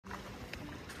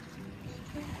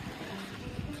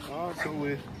So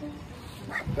we're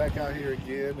back out here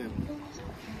again, and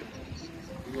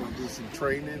we're going to do some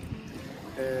training,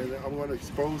 and I'm going to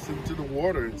expose him to the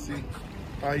water and see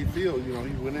how he feels. You know,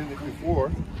 he went in it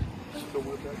before, so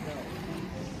we're back out.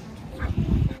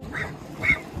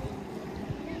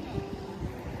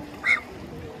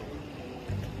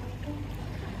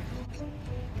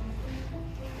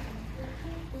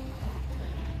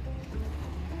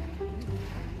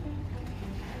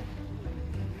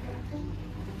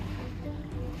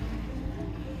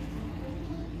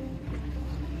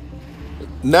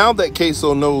 Now that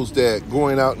KSOO knows that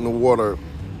going out in the water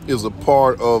is a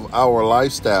part of our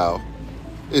lifestyle,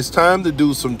 it's time to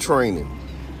do some training.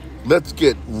 Let's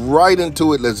get right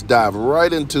into it. Let's dive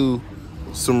right into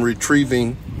some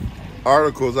retrieving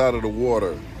articles out of the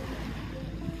water.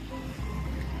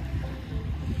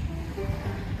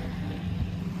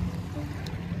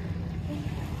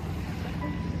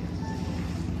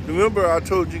 Remember, I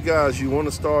told you guys you want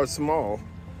to start small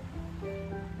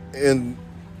and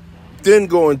then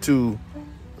go into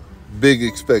big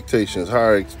expectations,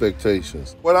 higher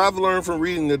expectations. What I've learned from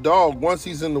reading the dog, once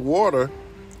he's in the water,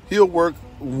 he'll work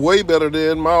way better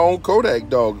than my own Kodak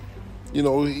dog. You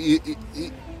know,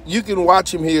 you can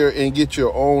watch him here and get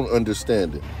your own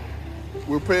understanding.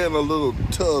 We're playing a little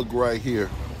tug right here.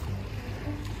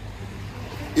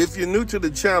 If you're new to the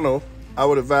channel, I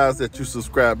would advise that you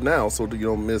subscribe now so that you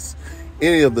don't miss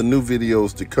any of the new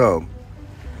videos to come.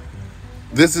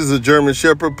 This is a German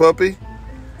Shepherd puppy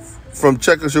from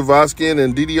Czechoslovakian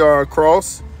and DDR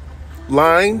cross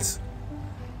lines.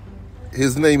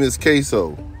 His name is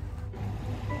KSOO.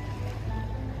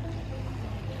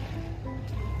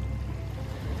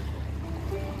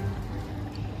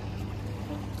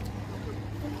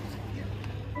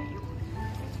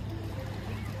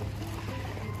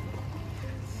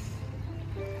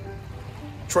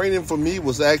 Training for me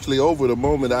was actually over the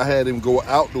moment I had him go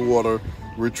out the water,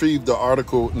 retrieve the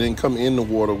article, and then come in the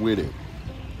water with it.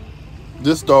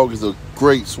 This dog is a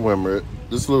great swimmer.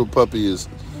 This little puppy is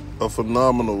a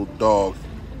phenomenal dog,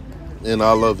 and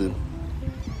I love him.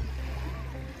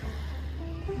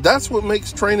 That's what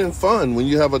makes training fun, when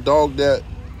you have a dog that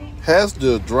has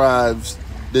the drives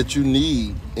that you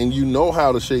need, and you know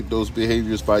how to shape those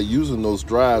behaviors by using those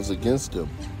drives against them.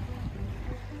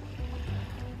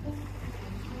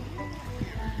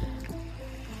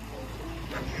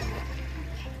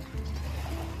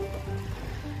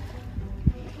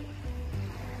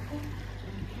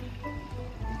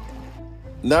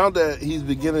 Now that he's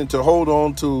beginning to hold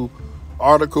on to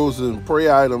articles and prey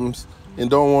items and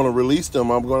don't want to release them,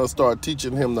 I'm going to start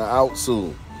teaching him the out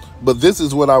soon. But this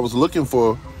is what I was looking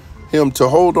for, him to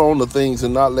hold on to things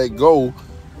and not let go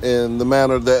in the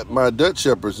manner that my Dutch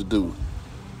Shepherds do.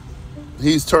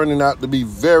 He's turning out to be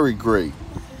very great.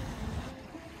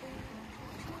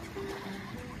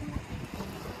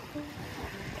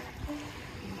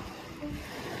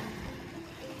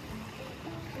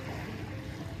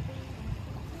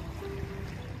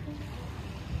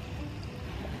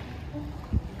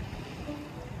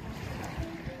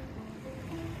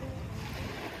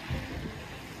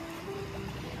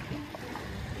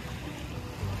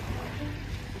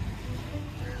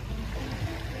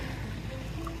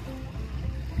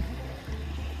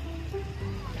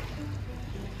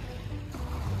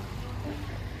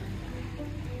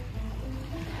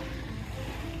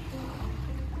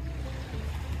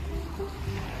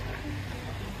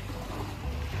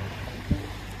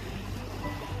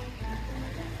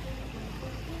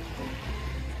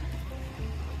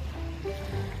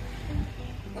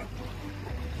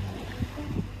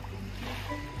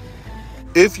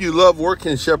 If you love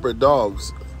working Shepherd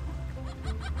dogs,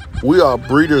 we are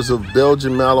breeders of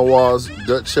Belgian Malinois,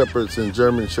 Dutch Shepherds, and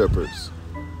German Shepherds.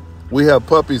 We have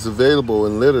puppies available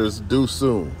in litters due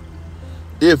soon.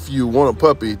 If you want a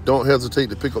puppy, don't hesitate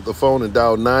to pick up the phone and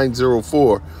dial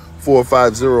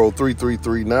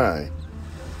 904-450-3339.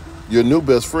 Your new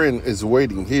best friend is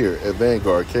waiting here at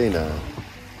Vanguard Canine.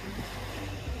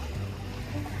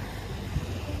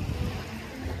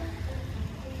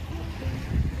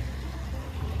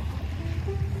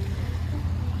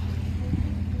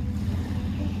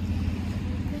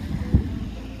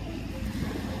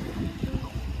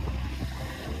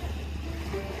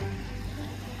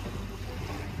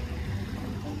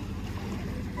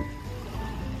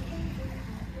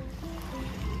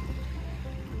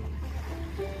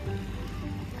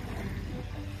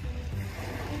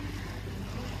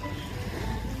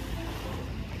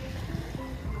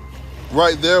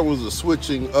 Right there was a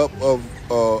switching up of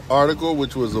article,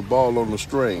 which was a ball on the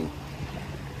string.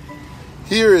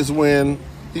 Here is when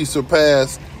he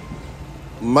surpassed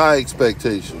my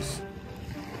expectations.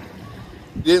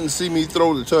 didn't see me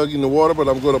throw the tug in the water, but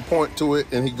I'm going to point to it,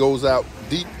 and he goes out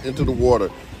deep into the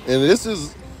water. And this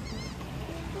is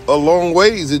a long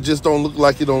ways. It just don't look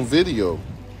like it on video.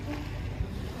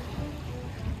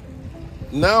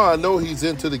 Now I know he's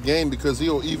into the game because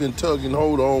he'll even tug and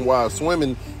hold on while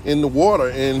swimming in the water,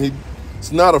 and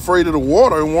he's not afraid of the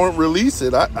water and won't release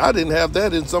it. I didn't have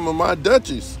that in some of my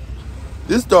Dutchies.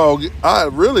 This dog, I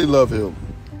really love him.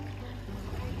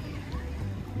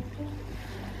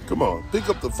 Come on, pick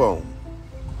up the phone.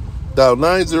 Dial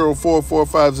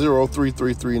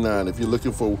 904-450-3339 if you're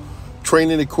looking for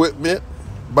training equipment,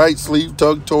 bite sleeve,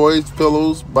 tug toys,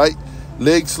 pillows, bite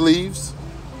leg sleeves,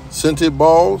 scented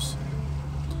balls,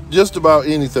 just about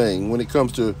anything when it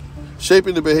comes to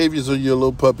shaping the behaviors of your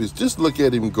little puppies. Just look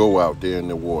at him go out there in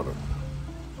the water.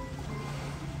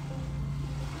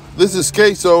 This is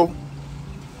KSOO,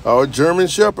 our German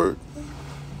Shepherd.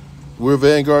 We're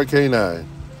Vanguard K9.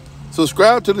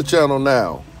 Subscribe to the channel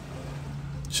now.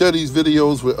 Share these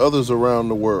videos with others around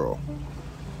the world.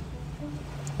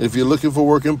 If you're looking for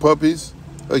working puppies,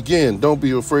 again, don't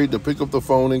be afraid to pick up the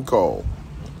phone and call.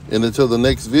 And until the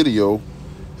next video,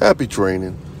 happy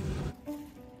training.